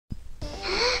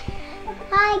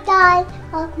Hi guys,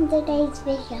 welcome to today's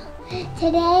video.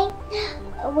 Today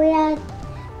we are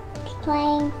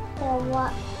playing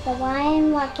the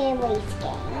Ryan Rocket Race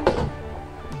game.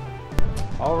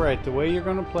 Alright, the way you're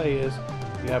going to play is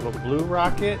you have a blue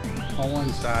rocket on one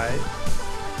side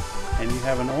and you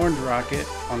have an orange rocket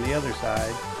on the other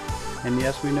side. And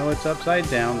yes, we know it's upside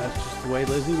down, that's just the way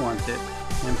Lizzie wants it.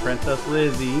 And Princess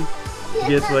Lizzie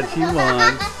gets what she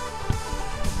wants.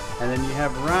 And then you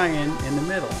have Ryan in the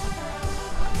middle.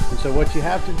 And so what you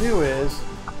have to do is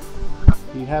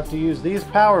you have to use these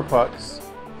power pucks.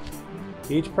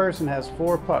 Each person has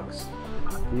 4 pucks.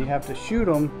 And you have to shoot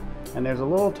them, and there's a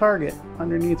little target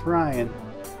underneath Ryan.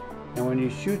 And when you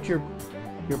shoot your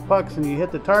pucks and you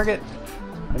hit the target,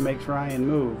 it makes Ryan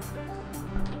move.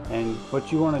 And what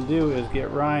you want to do is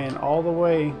get Ryan all the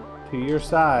way to your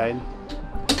side,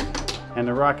 and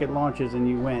the rocket launches and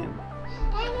you win.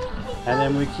 And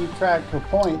then we keep track of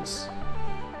points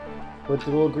with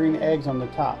the little green eggs on the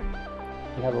top.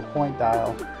 You have a point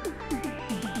dial.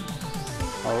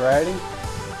 Alrighty?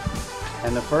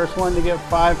 And the first one to get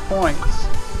 5 points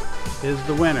is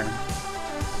the winner.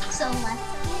 So let's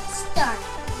get started.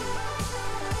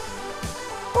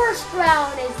 First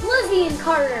round is Lizzie and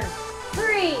Carter.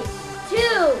 3,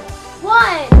 2,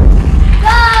 1,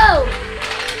 go!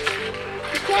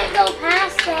 You can't go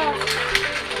past that.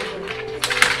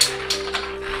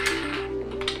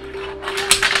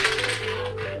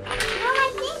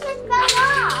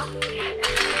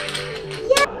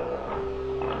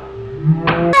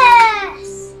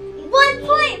 Yes! 1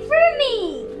 point for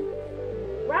me!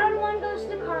 Round 1 goes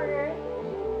to Carter.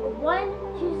 1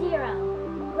 to 0.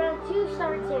 Round 2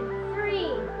 starts in 3,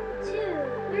 2,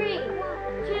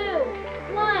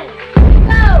 1,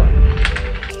 go!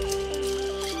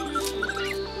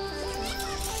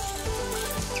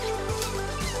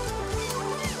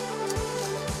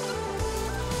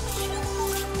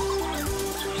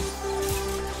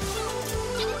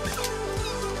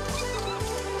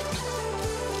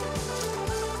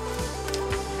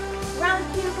 Round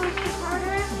 2 goes to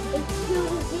Carter. It's 2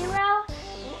 to 0.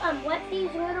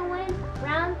 Lexi's going to win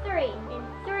round 3 in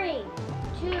 3,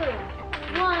 2,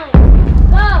 1,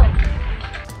 go!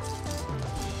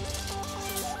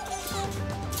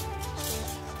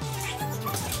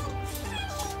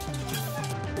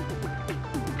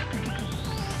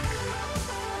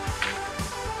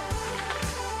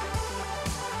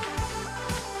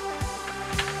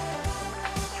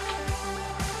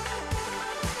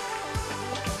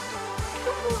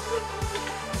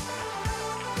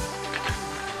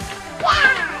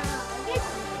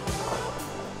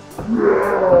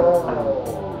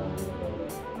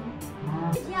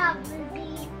 Good job,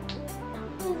 Lizzie.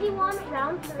 Lizzie won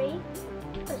round 3.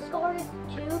 The score is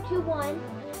 2 to 1.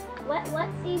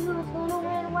 Let's see who's going to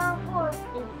win round 4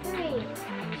 in 3,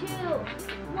 2,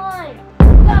 1,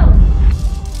 go!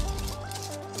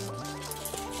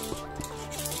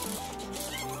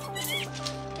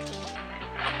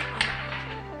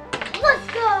 Let's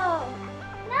go!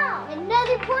 Now,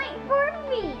 another point for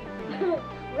me.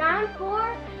 Round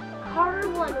 4, Carter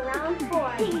won round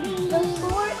 4. The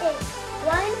score is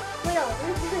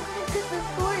the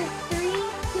score is 3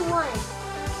 to 1.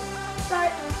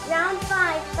 Round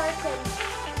 5 starts in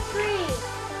 3,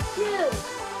 2,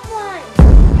 1,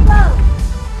 go!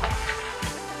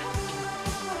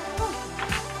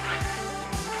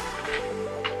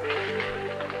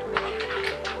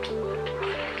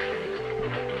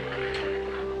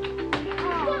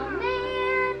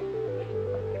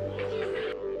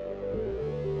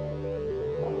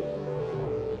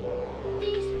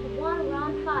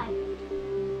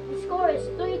 The score is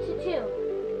 3 to 2.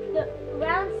 The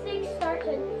round 6 starts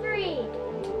in 3,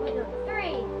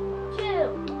 2,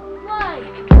 1,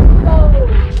 go!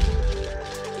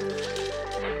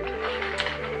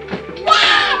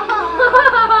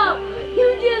 Wow! You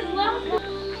just lost.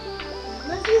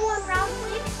 Lizzie won round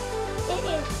 6. It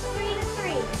is 3 to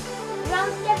 3.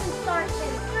 Round 7 starts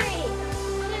in 3,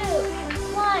 2,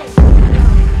 1.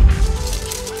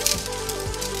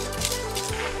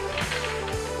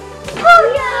 Oh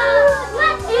yeah!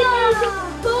 Let's go!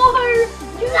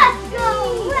 Let's go!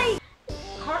 Wait.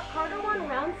 Carter won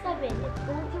round 7. It's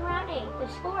going to round 8. The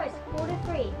score is 4 to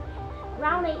 3.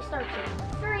 Round 8 starts in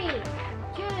 3,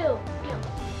 2,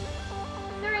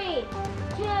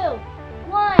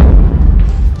 1.